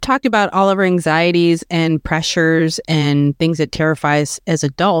talked about all of our anxieties and pressures and things that terrify us as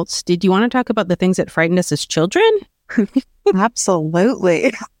adults. Did you want to talk about the things that frightened us as children?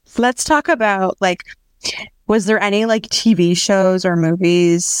 Absolutely. Let's talk about, like, was there any like TV shows or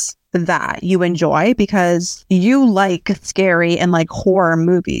movies that you enjoy? Because you like scary and like horror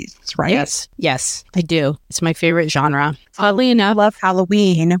movies, right? Yes, I do. It's my favorite genre. Oddly enough, I love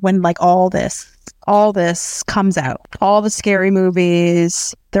Halloween when like all this comes out. All the scary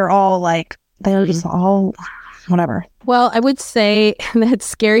movies, they're just all whatever. well, I would say that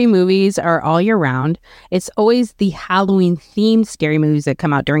scary movies are all year round. It's always the Halloween themed scary movies that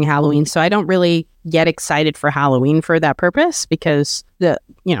come out during Halloween. So I don't really get excited for Halloween for that purpose because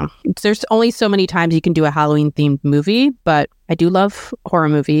there's only so many times you can do a Halloween themed movie, but I do love horror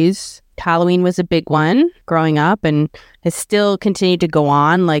movies. Halloween was a big one growing up and has still continued to go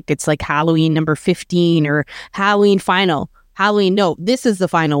on. Like it's like Halloween number 15 or Halloween final. Halloween, no, this is the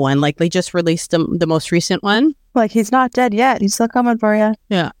final one. Like they just released the most recent one. Like he's not dead yet. He's still coming for you.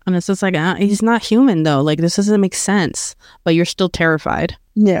 Yeah. And it's just like, he's not human though. Like this doesn't make sense, but you're still terrified.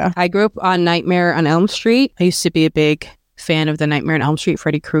 Yeah. I grew up on Nightmare on Elm Street. I used to be a big fan of the Nightmare on Elm Street,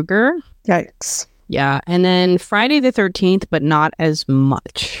 Freddy Krueger. Yikes. Yeah. And then Friday the 13th, but not as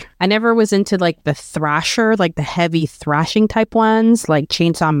much. I never was into like the thrasher, like the heavy thrashing type ones, like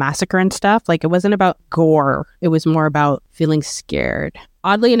Chainsaw Massacre and stuff. Like it wasn't about gore. It was more about feeling scared.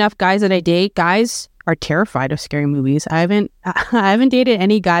 Oddly enough, guys that I date, guys are terrified of scary movies. I haven't dated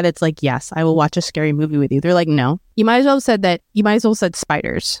any guy that's like, yes, I will watch a scary movie with you. They're like, no. You might as well have said that. You might as well have said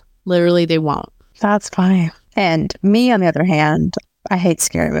spiders. Literally, they won't. That's funny. And me, on the other hand, I hate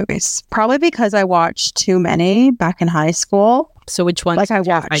scary movies. Probably because I watched too many back in high school. So which ones? Like I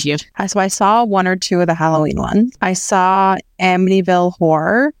watched. So I saw one or two of the Halloween ones. I saw Amityville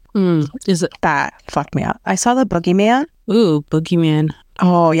Horror. Is it that fucked me up? I saw the Boogeyman. Ooh, Boogeyman.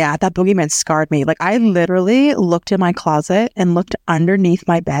 Oh yeah, that Boogeyman scarred me. Like I literally looked in my closet and looked underneath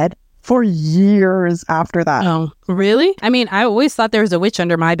my bed for years after that. Oh, really? I mean, I always thought there was a witch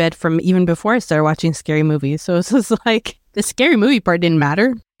under my bed from even before I started watching scary movies. So it's just like the scary movie part didn't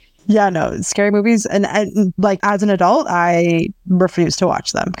matter. Yeah, no, scary movies, and like as an adult, I refuse to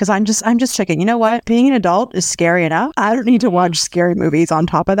watch them because I'm just thinking, you know what? Being an adult is scary enough. I don't need to watch scary movies on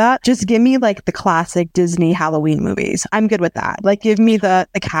top of that. Just give me like the classic Disney Halloween movies. I'm good with that. Like give me the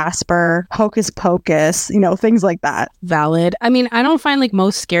Casper, Hocus Pocus, things like that. Valid. I mean, I don't find like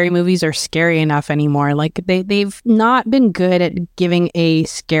most scary movies are scary enough anymore. Like they've not been good at giving a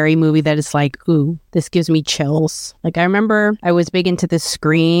scary movie that is like, ooh, this gives me chills. Like I remember I was big into this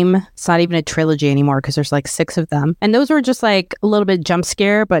Scream. It's not even a trilogy anymore because there's like 6 of them. And those were just like a little bit jump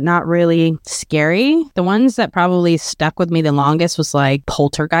scare, but not really scary. The ones that probably stuck with me the longest was like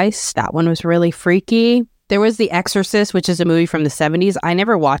Poltergeist. That one was really freaky. There was The Exorcist, which is a movie from the 70s. I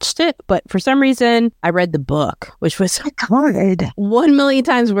never watched it, but for some reason, I read the book, which was 1 million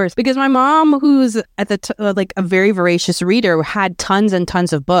times worse. Because my mom, who's at like a very voracious reader, had tons and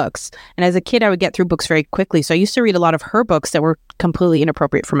tons of books. And as a kid, I would get through books very quickly. So I used to read a lot of her books that were completely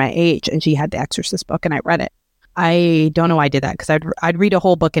inappropriate for my age. And she had The Exorcist book, and I read it. I don't know why I did that, because I'd read a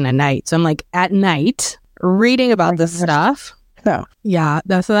whole book in a night. So I'm like, at night, reading about this stuff. No. Yeah,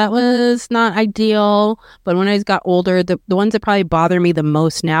 so that was not ideal. But when I got older, the ones that probably bother me the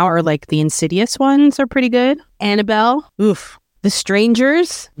most now are like the Insidious ones are pretty good. Annabelle, oof. The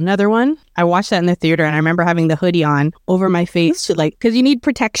Strangers, another one. I watched that in the theater, and I remember having the hoodie on over my face to because you need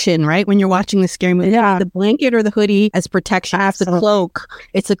protection, right? When you're watching the scary movie, yeah. The blanket or the hoodie as protection. Absolutely. It's a cloak.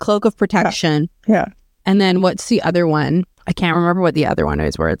 It's a cloak of protection. Yeah. And then what's the other one? I can't remember what the other one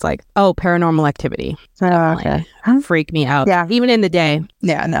is, where it's like, oh, Paranormal Activity. Oh, okay. Freak me out. Yeah. Even in the day.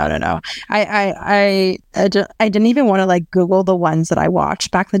 Yeah, no. I didn't even want to like Google the ones that I watched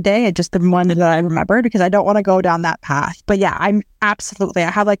back in the day. Just the one that I remembered, because I don't want to go down that path. But yeah, I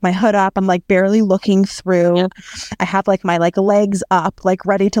have like my hood up. I'm like barely looking through. Yeah. I have like my like legs up, like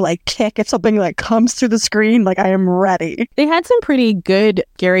ready to like kick if something like comes through the screen. Like I am ready. They had some pretty good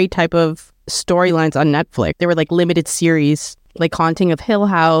scary type of storylines on Netflix. They were like limited series, like Haunting of Hill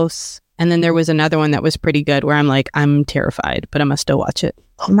House. And then there was another one that was pretty good where I'm like, I'm terrified, but I must still watch it.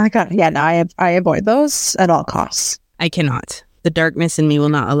 Oh my God. Yeah, no, I avoid those at all costs. I cannot. The darkness in me will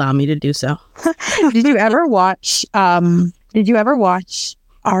not allow me to do so. Did you ever watch Are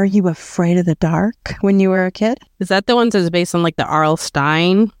You Afraid of the Dark when you were a kid? Is that the ones that's based on like the R.L.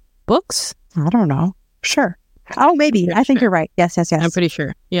 Stein books? I don't know. Sure. Oh, maybe. I think you're right. Yes. I'm pretty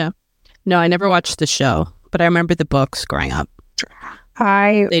sure. Yeah. No, I never watched the show, but I remember the books growing up.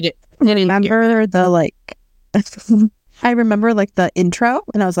 I remember the intro,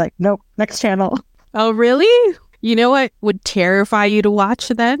 and I was like, nope, next channel. Oh, really? You know what would terrify you to watch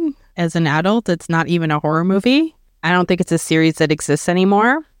then as an adult? It's not even a horror movie. I don't think it's a series that exists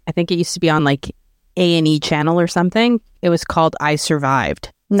anymore. I think it used to be on like A&E channel or something. It was called I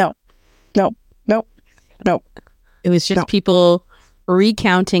Survived. No. It was just people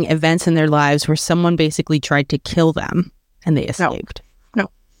recounting events in their lives where someone basically tried to kill them and they escaped. No.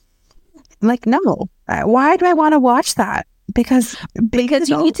 Like, no. Why do I want to watch that? Because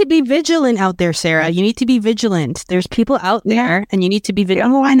you need to be vigilant out there, Sarah. You need to be vigilant. There's people out there and you need to be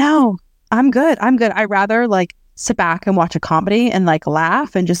vigilant. Oh, I know. I'm good. I'd rather like sit back and watch a comedy and like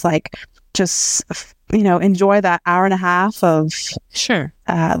laugh and just enjoy that hour and a half of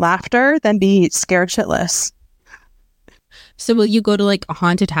laughter than be scared shitless. So will you go to like a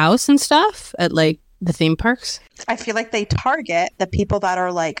haunted house and stuff at like the theme parks? I feel like they target the people that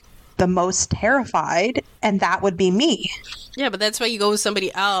are like the most terrified, and that would be me. Yeah, but that's why you go with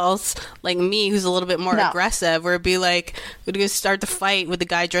somebody else like me who's a little bit more aggressive, where it'd be like we'd go start the fight with the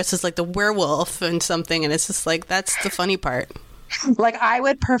guy dressed as like the werewolf and something, and it's just like that's the funny part. Like I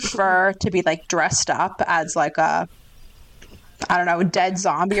would prefer to be like dressed up as like a dead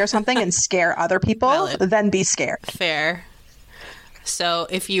zombie or something and scare other people than be scared. Fair. So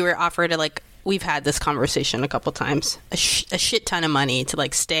if you were offered we've had this conversation a couple times, a shit ton of money to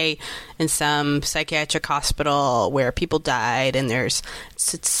like stay in some psychiatric hospital where people died and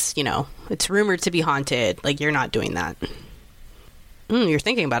it's rumored to be haunted. Like you're not doing that. You're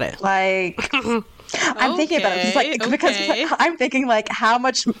thinking about it. Like I'm thinking about it because I'm thinking like how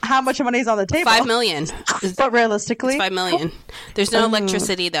much money is on the table? $5 million. But realistically, it's $5 million. There's no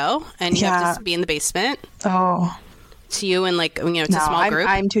electricity though, and you have to be in the basement. Oh. To you and it's a small group.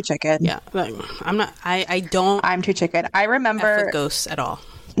 I'm too chicken. Yeah, I'm not. I don't. I'm too chicken. I remember F with ghosts at all.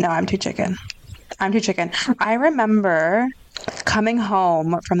 No, I'm too chicken. I remember coming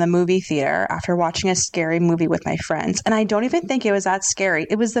home from the movie theater after watching a scary movie with my friends, and I don't even think it was that scary.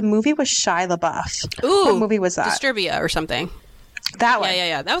 It was the movie with Shia LaBeouf. Ooh, what movie was that? Disturbia or something. That one.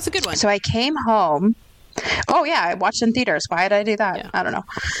 Yeah. That was a good one. So I came home. Oh yeah, I watched in theaters. Why did I do that? Yeah. I don't know.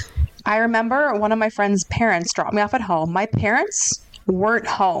 I remember one of my friend's parents dropped me off at home. My parents weren't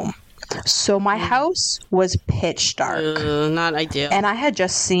home. So my house was pitch dark. Not ideal. And I had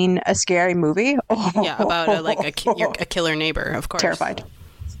just seen a scary movie. Yeah, about a killer neighbor, of course. Terrified.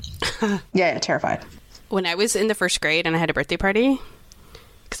 Yeah, terrified. When I was in the first grade and I had a birthday party,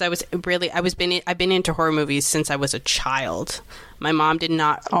 because I've been into horror movies since I was a child. My mom did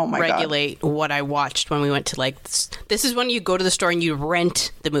not regulate what I watched when we went to this is when you go to the store and you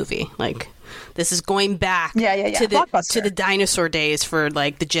rent the movie. Like this is going back to the dinosaur days for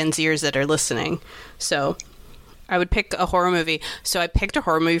like the Gen Zers that are listening. So I would pick a horror movie. So I picked a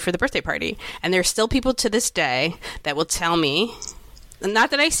horror movie for the birthday party, and there's still people to this day that will tell me.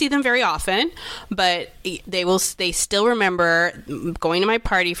 Not that I see them very often, but they still remember going to my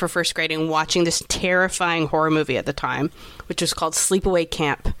party for first grade and watching this terrifying horror movie at the time, which was called Sleepaway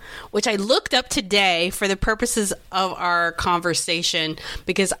Camp, which I looked up today for the purposes of our conversation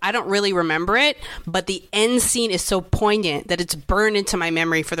because I don't really remember it, but the end scene is so poignant that it's burned into my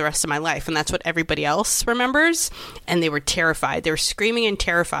memory for the rest of my life, and that's what everybody else remembers, and they were terrified. They were screaming and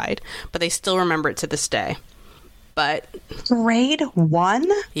terrified, but they still remember it to this day. But grade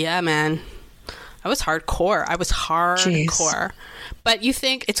 1? Yeah, man. I was hardcore. Jeez. But you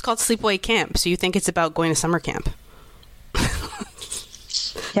think it's called Sleepaway Camp, so you think it's about going to summer camp.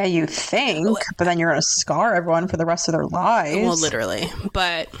 Yeah, you think, but then you're going to scar everyone for the rest of their lives. Well, literally.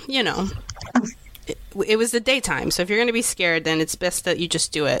 But, it was the daytime, so if you're going to be scared, then it's best that you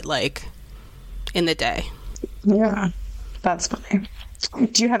just do it, in the day. Yeah, that's funny.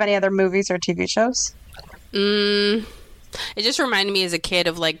 Do you have any other movies or TV shows? It just reminded me as a kid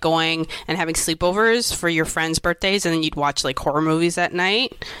of going and having sleepovers for your friends' birthdays, and then you'd watch horror movies at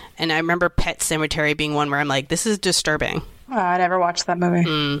night. And I remember Pet Sematary being one where I'm like, this is disturbing. I never watched that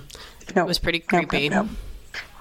movie. It was pretty creepy. Nope.